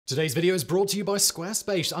Today's video is brought to you by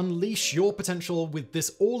Squarespace. Unleash your potential with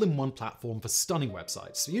this all-in-one platform for stunning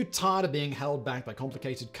websites. Are you tired of being held back by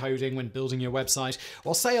complicated coding when building your website?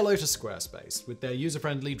 Well, say hello to Squarespace. With their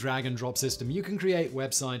user-friendly drag-and-drop system, you can create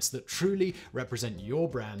websites that truly represent your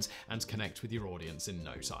brand and connect with your audience in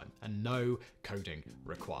no time, and no coding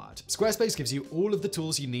required. Squarespace gives you all of the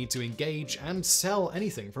tools you need to engage and sell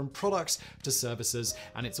anything from products to services,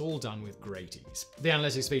 and it's all done with great ease. The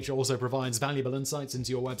analytics feature also provides valuable insights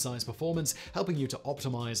into your website's performance, helping you to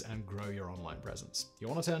optimize and grow your online presence. You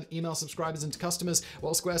want to turn email subscribers into customers?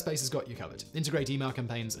 Well, Squarespace has got you covered. Integrate email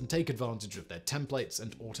campaigns and take advantage of their templates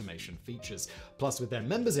and automation features. Plus, with their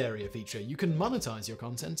members area feature, you can monetize your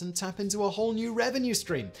content and tap into a whole new revenue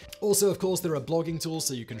stream. Also, of course, there are blogging tools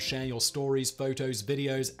so you can share your stories, photos,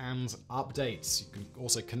 videos, and updates. You can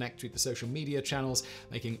also connect with the social media channels,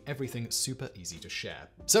 making everything super easy to share.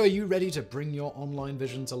 So are you ready to bring your online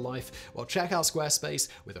vision to life? Well, check out Squarespace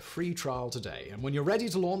with a free trial today. And when you're ready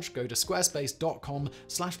to launch, go to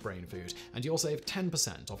squarespace.com/brainfood and you'll save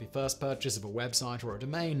 10% off your first purchase of a website or a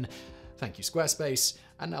domain. Thank you, Squarespace.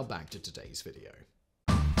 And now back to today's video.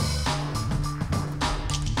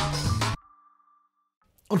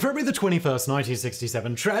 On February the 21st,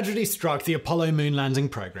 1967, tragedy struck the Apollo moon landing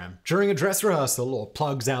program. During a dress rehearsal, or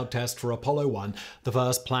plugs out test for Apollo 1, the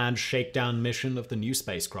first planned shakedown mission of the new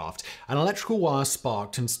spacecraft, an electrical wire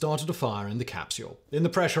sparked and started a fire in the capsule. In the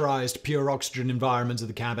pressurized, pure oxygen environment of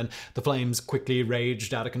the cabin, the flames quickly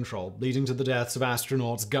raged out of control, leading to the deaths of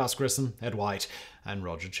astronauts Gus Grissom, Ed White, and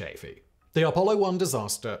Roger Chaffee. The Apollo 1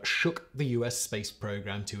 disaster shook the US space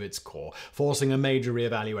program to its core, forcing a major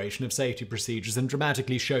reevaluation of safety procedures and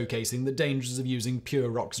dramatically showcasing the dangers of using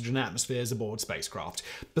pure oxygen atmospheres aboard spacecraft.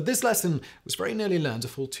 But this lesson was very nearly learned a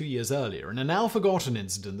full 2 years earlier in a now forgotten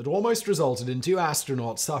incident that almost resulted in 2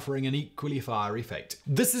 astronauts suffering an equally fiery fate.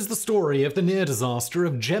 This is the story of the near disaster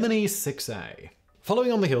of Gemini 6A.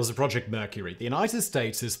 Following on the heels of Project Mercury, the United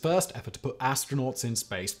States' first effort to put astronauts in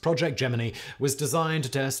space, Project Gemini, was designed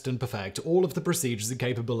to test and perfect all of the procedures and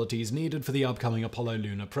capabilities needed for the upcoming Apollo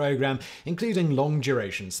lunar program, including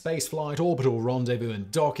long-duration spaceflight, orbital rendezvous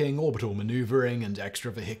and docking, orbital maneuvering, and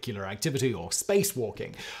extravehicular activity or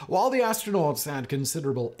spacewalking. While the astronauts had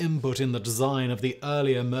considerable input in the design of the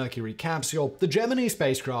earlier Mercury capsule, the Gemini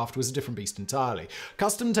spacecraft was a different beast entirely.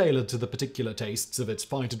 Custom-tailored to the particular tastes of its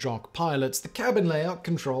fighter jock pilots, the cabin layout,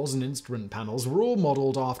 controls, and instrument panels were all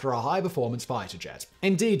modeled after a high-performance fighter jet.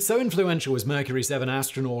 Indeed, so influential was Mercury 7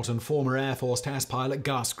 astronaut and former Air Force test pilot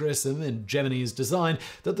Gus Grissom in Gemini's design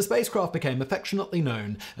that the spacecraft became affectionately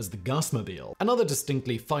known as the Gusmobile. Another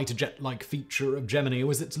distinctly fighter jet-like feature of Gemini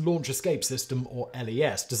was its launch escape system, or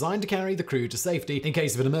LES, designed to carry the crew to safety in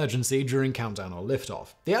case of an emergency during countdown or liftoff.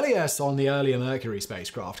 The LES on the earlier Mercury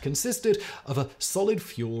spacecraft consisted of a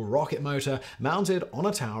solid-fuel rocket motor mounted on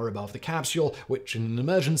a tower above the capsule, which in an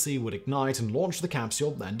emergency would ignite and launch the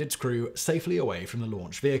capsule and its crew safely away from the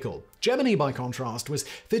launch vehicle. Gemini, by contrast, was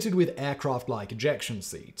fitted with aircraft-like ejection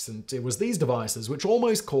seats, and it was these devices which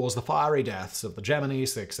almost caused the fiery deaths of the Gemini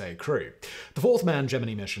 6A crew. The fourth manned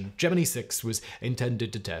Gemini mission, Gemini 6, was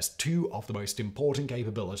intended to test 2 of the most important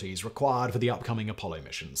capabilities required for the upcoming Apollo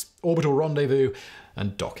missions: orbital rendezvous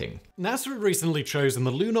and docking. NASA had recently chosen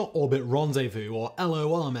the Lunar Orbit Rendezvous, or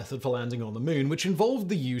LOR, method for landing on the moon, which involved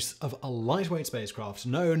the use of a lightweight spacecraft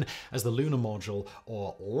known as the Lunar Module,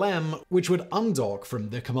 or LEM, which would undock from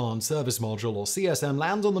the Command Service Module, or CSM,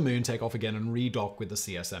 land on the moon, take off again, and redock with the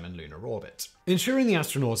CSM in lunar orbit. Ensuring the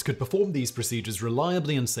astronauts could perform these procedures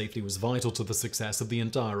reliably and safely was vital to the success of the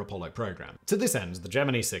entire Apollo program. To this end, the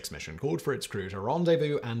Gemini 6 mission called for its crew to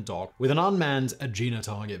rendezvous and dock with an unmanned Agena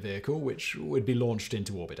target vehicle, which would be launched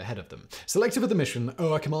into orbit ahead of them. Selected for the mission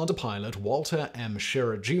are Commander Pilot Walter M.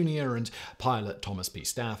 Schirra Jr. and Pilot Thomas P.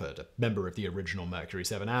 Stafford. A member of the original Mercury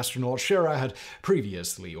 7 astronaut, Schirra had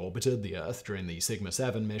previously orbited the Earth during the Sigma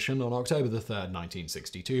 7 mission on October 3rd,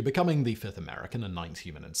 1962, becoming the 5th American and 9th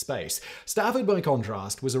human in space. Stafford, by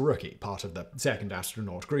contrast, was a rookie, part of the second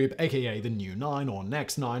astronaut group, aka the New 9 or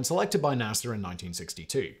Next 9, selected by NASA in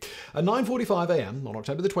 1962. At 9:45 a.m. on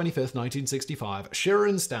October 25th, 1965, Schirra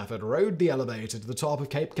and Stafford rode the elevator to the top of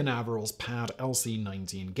Cape Canaveral's pad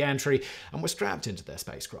LC-19 gantry and were strapped into their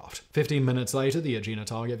spacecraft. 15 minutes later, the Agena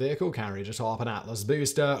target vehicle carried it off stop an Atlas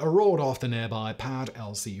booster roared off the nearby pad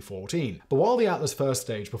LC-14. But while the Atlas first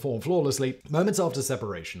stage performed flawlessly, moments after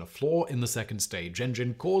separation, a flaw in the second stage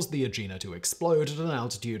engine caused the Agena to explode at an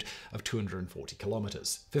altitude of 240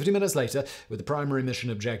 kilometers. 50 minutes later, with the primary mission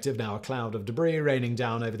objective now a cloud of debris raining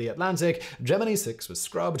down over the Atlantic, Gemini 6 was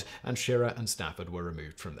scrubbed and Schirra and Stafford were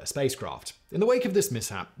removed from their spacecraft. In the wake of this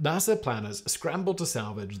mishap, NASA planners scrambled to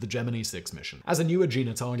salvage the Gemini 6 mission. As a new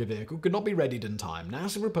Agena target vehicle could not be readied in time,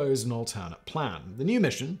 NASA proposed an alternate plan. The new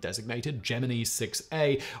mission, designated Gemini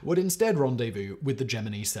 6A, would instead rendezvous with the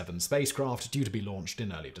Gemini 7 spacecraft due to be launched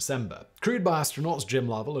in early December. Crewed by astronauts Jim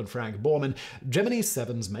Lovell and Frank Borman, Gemini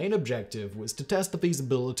 7's main objective was to test the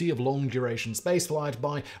feasibility of long-duration spaceflight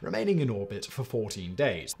by remaining in orbit for 14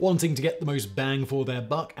 days. Wanting to get the most bang for their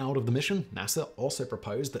buck out of the mission, NASA also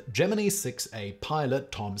proposed that Gemini 6A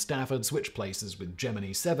pilot Tom Stafford switch places with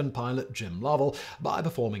Gemini 7 pilot Jim Lovell by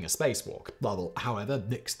performing a spacewalk. Lovell, however,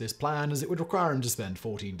 nixed this plan as it would require him to spend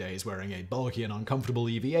 14 days wearing a bulky and uncomfortable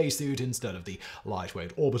EVA suit instead of the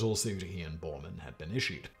lightweight orbital suit he and Borman had been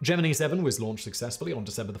issued. Gemini 7 was launched successfully on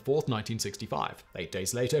December 4, 1965. 8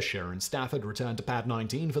 days later, Schirra and Stafford returned to Pad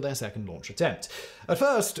 19 for their second launch attempt. At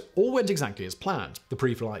first, all went exactly as planned. The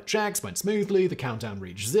pre-flight checks went smoothly, the countdown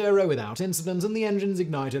reached 0 without incident, and the engines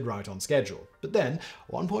ignited right on schedule. But then,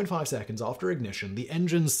 1.5 seconds after ignition, the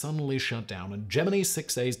engines suddenly shut down and Gemini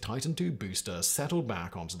 6A's Titan II booster settled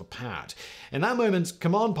back onto the pad. In that moment,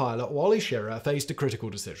 command pilot Wally Schirra faced a critical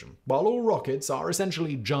decision. While all rockets are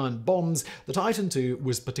essentially giant bombs, the Titan II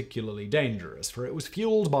was particularly dangerous, for it was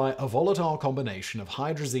fueled by a volatile combination of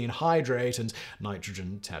hydrazine hydrate and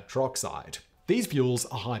nitrogen tetroxide. These fuels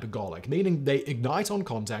are hypergolic, meaning they ignite on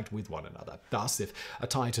contact with one another. Thus, if a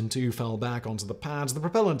Titan II fell back onto the pads, the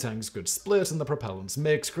propellant tanks could split and the propellants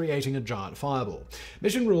mix, creating a giant fireball.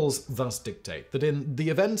 Mission rules thus dictate that in the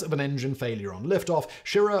event of an engine failure on liftoff,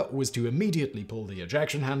 Schirra was to immediately pull the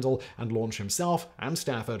ejection handle and launch himself and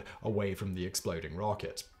Stafford away from the exploding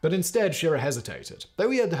rocket. But instead, Schirra hesitated. Though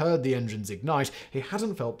he had heard the engines ignite, he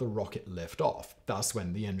hadn't felt the rocket lift off. Thus,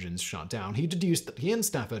 when the engines shut down, he deduced that he and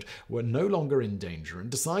Stafford were no longer in danger and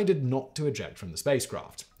decided not to eject from the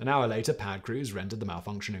spacecraft. An hour later, pad crews rendered the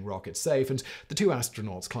malfunctioning rocket safe and the two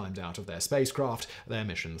astronauts climbed out of their spacecraft, their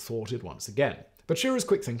mission thwarted once again. But Schirra's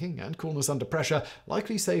quick thinking and coolness under pressure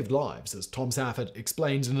likely saved lives, as Tom Stafford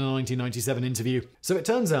explained in a 1997 interview. So it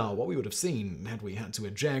turns out what we would have seen had we had to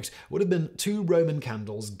eject would have been 2 Roman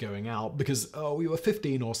candles going out because we were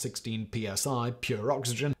 15 or 16 psi pure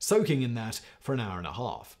oxygen soaking in that for an hour and a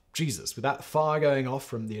half. Jesus, with that fire going off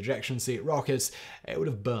from the ejection seat rockets, it would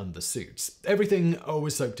have burned the suits. Everything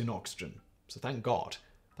was soaked in oxygen, so thank God.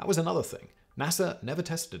 That was another thing. NASA never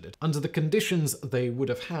tested it under the conditions they would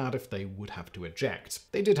have had if they would have to eject.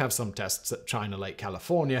 They did have some tests at China Lake,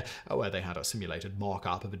 California, where they had a simulated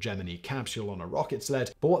mock-up of a Gemini capsule on a rocket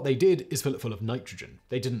sled, but what they did is fill it full of nitrogen.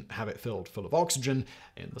 They didn't have it filled full of oxygen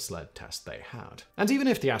in the sled test they had. And even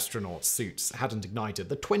if the astronauts' suits hadn't ignited,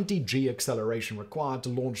 the 20G acceleration required to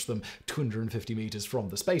launch them 250 meters from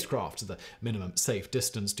the spacecraft, the minimum safe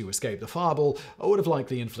distance to escape the fireball, would have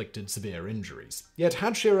likely inflicted severe injuries. Yet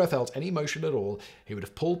had Schirra felt any motion at all, he would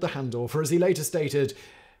have pulled the handle, for as he later stated,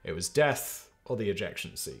 it was death or the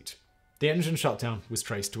ejection seat. The engine shutdown was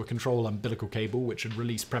traced to a control umbilical cable which had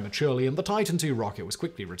released prematurely, and the Titan II rocket was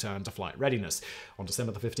quickly returned to flight readiness. On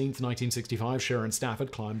December 15, 1965, Schirra and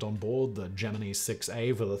Stafford climbed on board the Gemini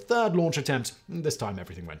 6A for the third launch attempt. This time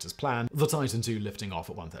everything went as planned, the Titan II lifting off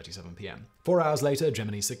at 1:37 p.m. 4 hours later,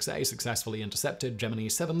 Gemini 6A successfully intercepted Gemini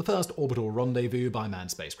 7, the first orbital rendezvous by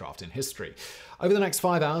manned spacecraft in history. Over the next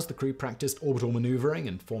 5 hours, the crew practiced orbital maneuvering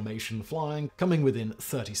and formation flying, coming within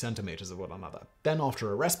 30 centimeters of one another. Then,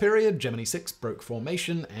 after a rest period, Gemini 6 broke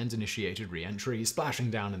formation and initiated re-entry, splashing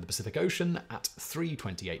down in the Pacific Ocean at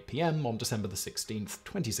 3:28 p.m. on December the 16th,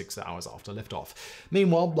 26 hours after liftoff.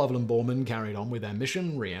 Meanwhile, Lovell and Borman carried on with their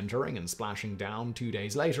mission, re-entering and splashing down 2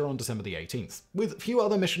 days later on December the 18th. With few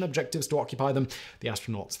other mission objectives to occupy them, the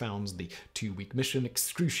astronauts found the 2-week mission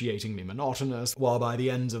excruciatingly monotonous, while by the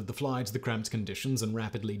end of the flight, the cramped conditions and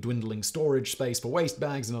rapidly dwindling storage space for waste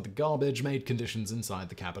bags and other garbage made conditions inside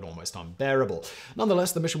the cabin almost unbearable.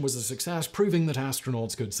 Nonetheless, the mission was a success, proving that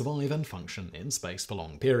astronauts could survive and function in space for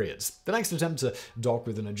long periods. The next attempt to dock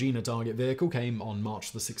with an Agena target vehicle came on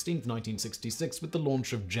March the 16th, 1966, with the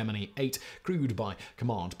launch of Gemini 8, crewed by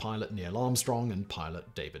command pilot Neil Armstrong and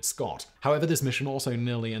pilot David Scott. However, this mission also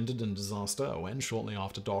nearly ended in disaster when, shortly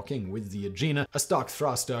after docking with the Agena, a stuck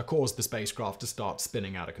thruster caused the spacecraft to start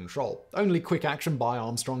spinning out of control. Only quick action by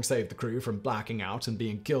Armstrong saved the crew from blacking out and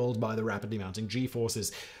being killed by the rapidly mounting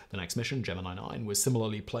G-forces. The next mission, Gemini 9, was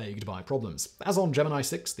similarly plagued by problems. As on Gemini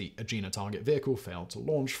 6, the Agena target vehicle failed to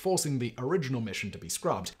launch, forcing the original mission to be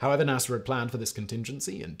scrubbed. However, NASA had planned for this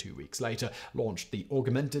contingency and 2 weeks later launched the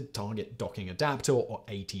Augmented Target Docking Adapter, or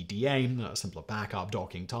ATDA, a simpler backup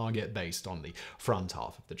docking target based on the front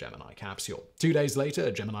half of the Gemini capsule. 2 days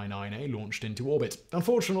later, Gemini 9A launched into orbit.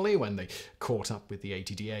 Unfortunately, when they caught up with the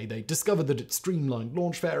ATDA, they discovered that its streamlined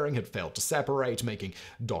launch fairing had failed to separate, making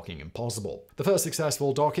docking impossible. The first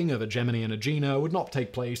successful docking of a Gemini and Agena would not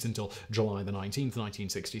take place until July 19,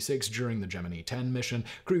 1966, during the Gemini 10 mission,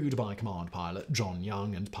 crewed by command pilot John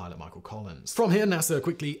Young and pilot Michael Collins. From here, NASA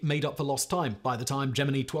quickly made up for lost time. By the time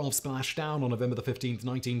Gemini 12 splashed down on November 15,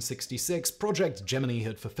 1966, Project Gemini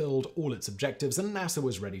had fulfilled all its objectives, and NASA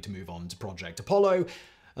was ready to move on to Project Apollo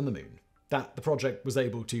and the Moon. That the project was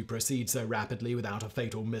able to proceed so rapidly without a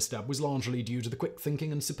fatal misstep was largely due to the quick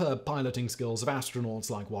thinking and superb piloting skills of astronauts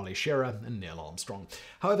like Wally Schirra and Neil Armstrong.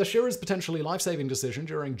 However, Schirra's potentially life-saving decision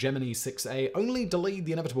during Gemini 6A only delayed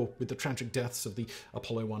the inevitable, with the tragic deaths of the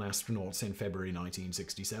Apollo 1 astronauts in February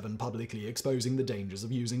 1967, publicly exposing the dangers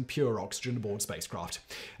of using pure oxygen aboard spacecraft.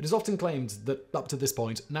 It is often claimed that up to this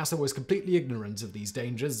point, NASA was completely ignorant of these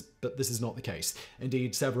dangers, but this is not the case.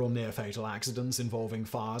 Indeed, several near-fatal accidents involving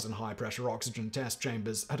fires and high-pressure oxygen test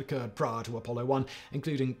chambers had occurred prior to Apollo 1,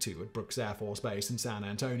 including 2 at Brooks Air Force Base in San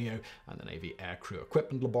Antonio and the Navy Aircrew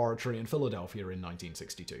Equipment Laboratory in Philadelphia in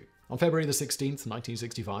 1962. On February 16,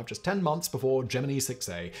 1965, just 10 months before Gemini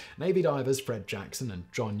 6A, Navy divers Fred Jackson and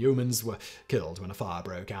John Yeomans were killed when a fire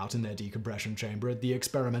broke out in their decompression chamber at the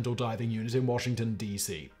Experimental Diving Unit in Washington,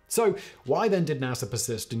 D.C. So, why then did NASA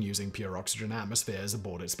persist in using pure oxygen atmospheres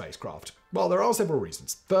aboard its spacecraft? Well, there are several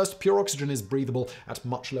reasons. First, pure oxygen is breathable at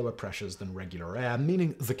much lower pressures than regular air,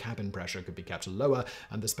 meaning the cabin pressure could be kept lower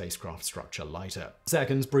and the spacecraft structure lighter.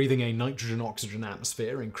 Second, breathing a nitrogen-oxygen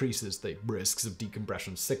atmosphere increases the risks of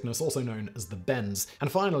decompression sickness, also known as the bends.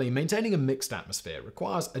 And finally, maintaining a mixed atmosphere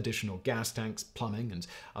requires additional gas tanks, plumbing, and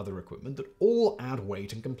other equipment that all add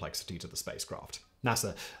weight and complexity to the spacecraft.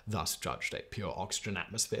 NASA thus judged a pure oxygen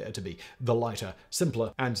atmosphere to be the lighter,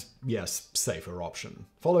 simpler, and, yes, safer option.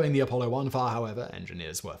 Following the Apollo 1 fire, however,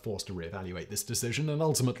 engineers were forced to reevaluate this decision and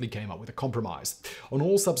ultimately came up with a compromise. On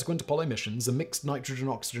all subsequent Apollo missions, a mixed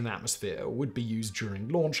nitrogen-oxygen atmosphere would be used during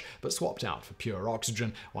launch, but swapped out for pure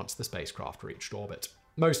oxygen once the spacecraft reached orbit.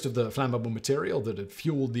 Most of the flammable material that had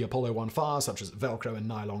fueled the Apollo 1 fire, such as Velcro and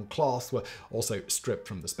nylon cloth, were also stripped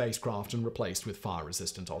from the spacecraft and replaced with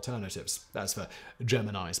fire-resistant alternatives. As for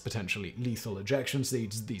Gemini's potentially lethal ejection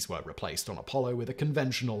seats, these were replaced on Apollo with a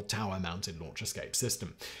conventional tower-mounted launch escape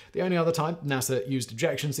system. The only other time NASA used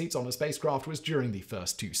ejection seats on a spacecraft was during the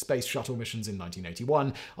first 2 Space Shuttle missions in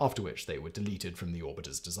 1981, after which they were deleted from the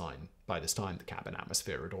orbiter's design. By this time, the cabin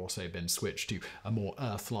atmosphere had also been switched to a more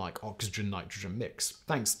Earth-like oxygen-nitrogen mix.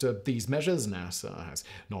 Thanks to these measures, NASA has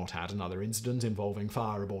not had another incident involving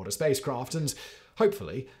fire aboard a spacecraft and,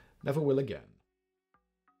 hopefully, never will again.